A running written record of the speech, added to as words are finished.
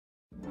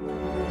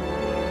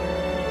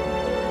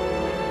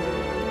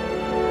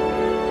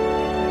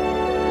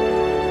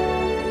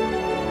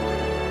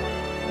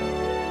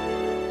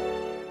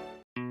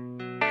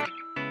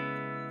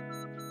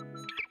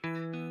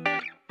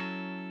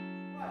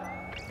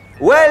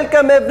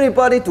Welcome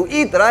everybody to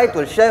Eat Right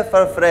with Chef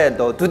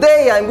Alfredo.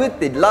 Today I'm with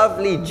the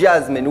lovely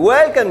Jasmine.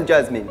 Welcome,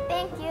 Jasmine.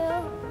 Thank you.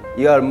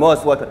 You are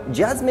most welcome.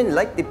 Jasmine,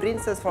 like the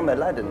princess from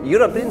Aladdin.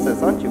 You're a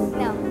princess, aren't you?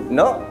 No.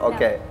 No?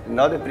 Okay,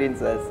 not a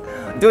princess.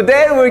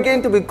 Today we're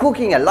going to be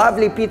cooking a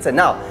lovely pizza.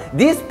 Now,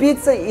 this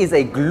pizza is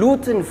a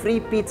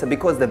gluten-free pizza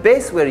because the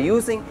base we're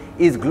using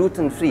is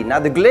gluten-free. Now,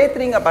 the great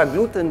thing about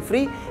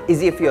gluten-free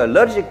is if you're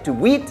allergic to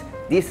wheat,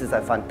 this is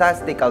a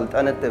fantastic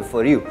alternative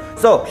for you.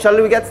 So,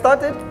 shall we get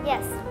started?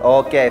 Yes.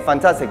 Okay,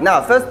 fantastic.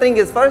 Now, first thing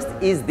is first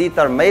is the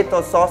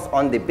tomato sauce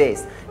on the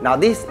base. Now,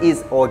 this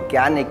is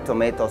organic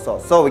tomato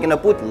sauce. So, we're going to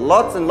put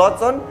lots and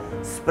lots on,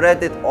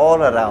 spread it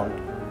all around.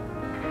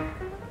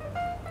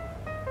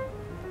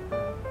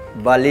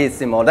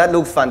 Bellissimo, that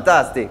looks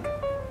fantastic.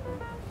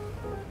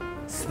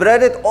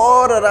 Spread it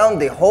all around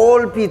the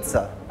whole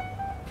pizza.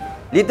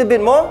 Little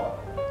bit more.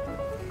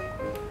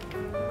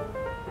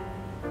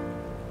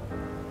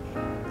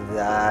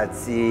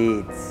 That's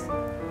it.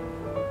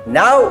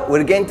 Now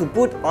we're going to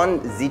put on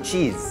the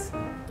cheese.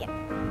 Yep.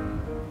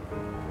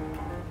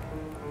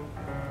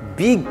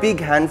 Big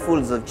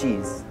handfuls of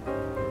cheese.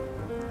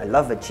 I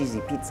love a cheesy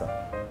pizza.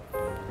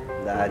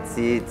 That's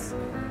it.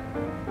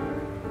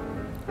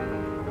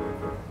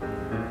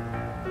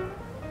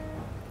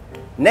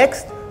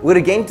 Next,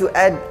 we're going to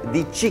add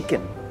the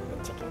chicken.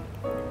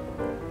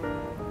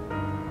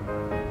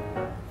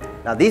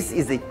 Now this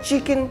is a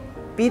chicken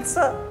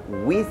pizza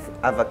with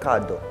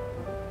avocado.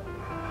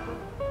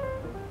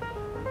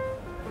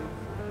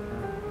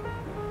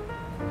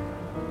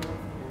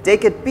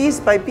 Take it piece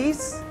by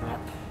piece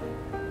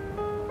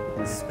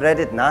and spread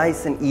it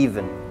nice and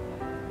even.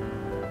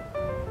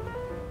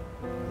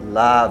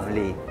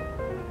 Lovely.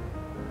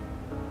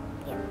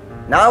 Yep.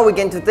 Now we're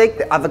going to take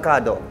the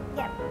avocado.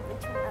 Yep.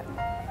 Which one?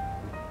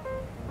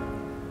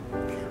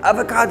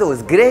 Avocado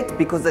is great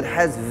because it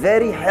has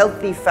very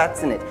healthy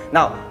fats in it.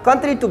 Now,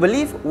 contrary to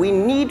belief, we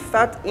need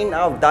fat in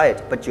our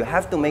diet, but you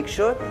have to make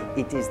sure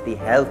it is the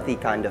healthy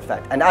kind of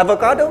fat. And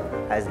avocado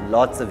has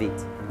lots of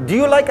it. Do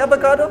you like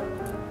avocado?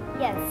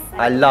 Yes.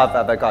 I love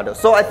avocado.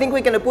 So I think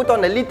we're going to put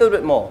on a little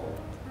bit more.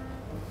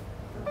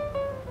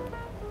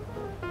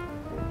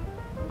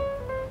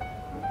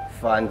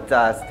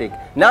 Fantastic.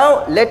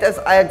 Now let us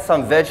add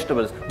some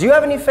vegetables. Do you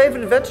have any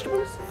favorite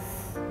vegetables?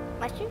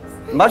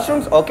 Mushrooms?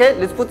 Mushrooms? Okay,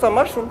 let's put some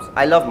mushrooms.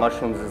 I love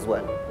mushrooms as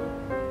well.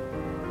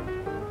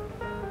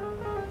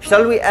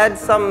 Shall we add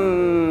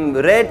some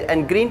red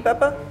and green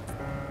pepper?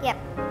 Yep.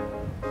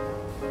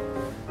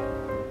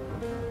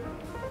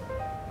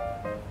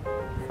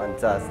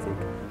 Fantastic.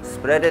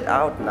 Spread it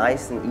out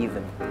nice and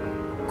even.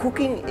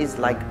 Cooking is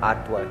like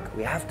artwork.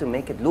 We have to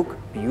make it look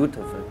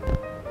beautiful.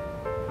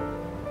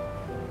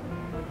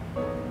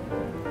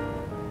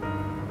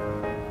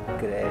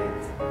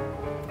 Great.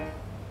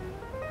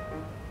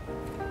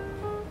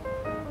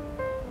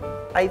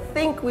 I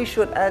think we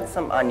should add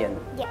some onion.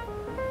 Yep.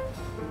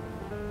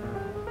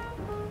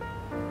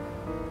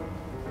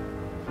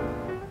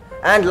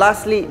 And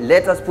lastly,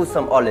 let us put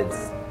some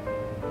olives.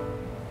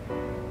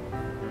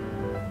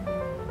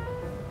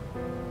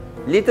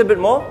 Little bit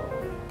more.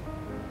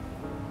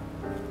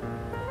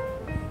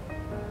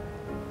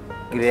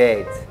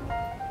 Great.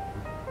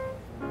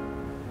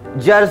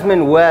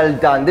 Jasmine, well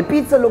done. The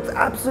pizza looks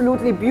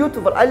absolutely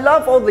beautiful. I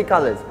love all the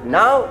colors.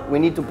 Now we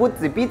need to put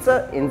the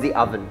pizza in the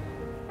oven.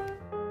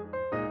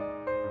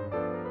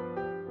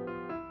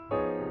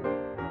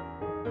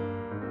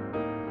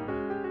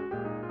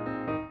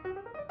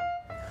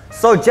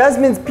 So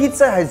Jasmine's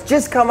pizza has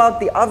just come out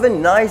the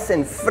oven, nice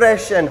and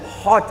fresh and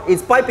hot.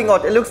 It's piping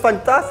hot. It looks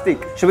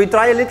fantastic. Should we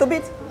try a little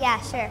bit? Yeah,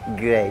 sure.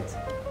 Great.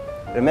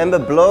 Remember,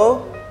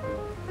 blow.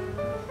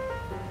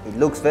 It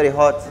looks very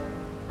hot.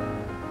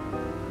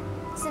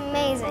 It's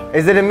amazing.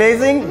 Is it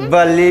amazing?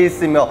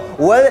 Bellissimo.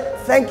 Well,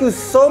 thank you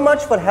so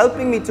much for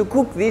helping me to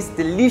cook this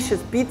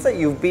delicious pizza.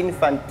 You've been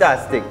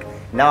fantastic.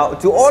 Now,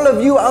 to all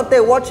of you out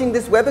there watching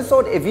this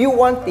webisode, if you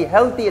want the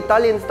healthy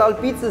Italian-style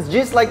pizzas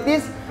just like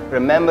this,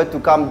 remember to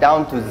come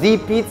down to Z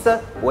Pizza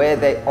where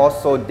they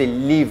also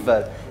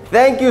deliver.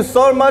 Thank you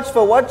so much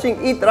for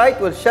watching Eat Right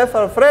with Chef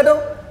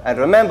Alfredo. And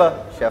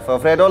remember, Chef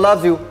Alfredo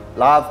loves you.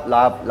 Love,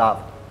 love,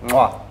 love.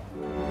 Mwah.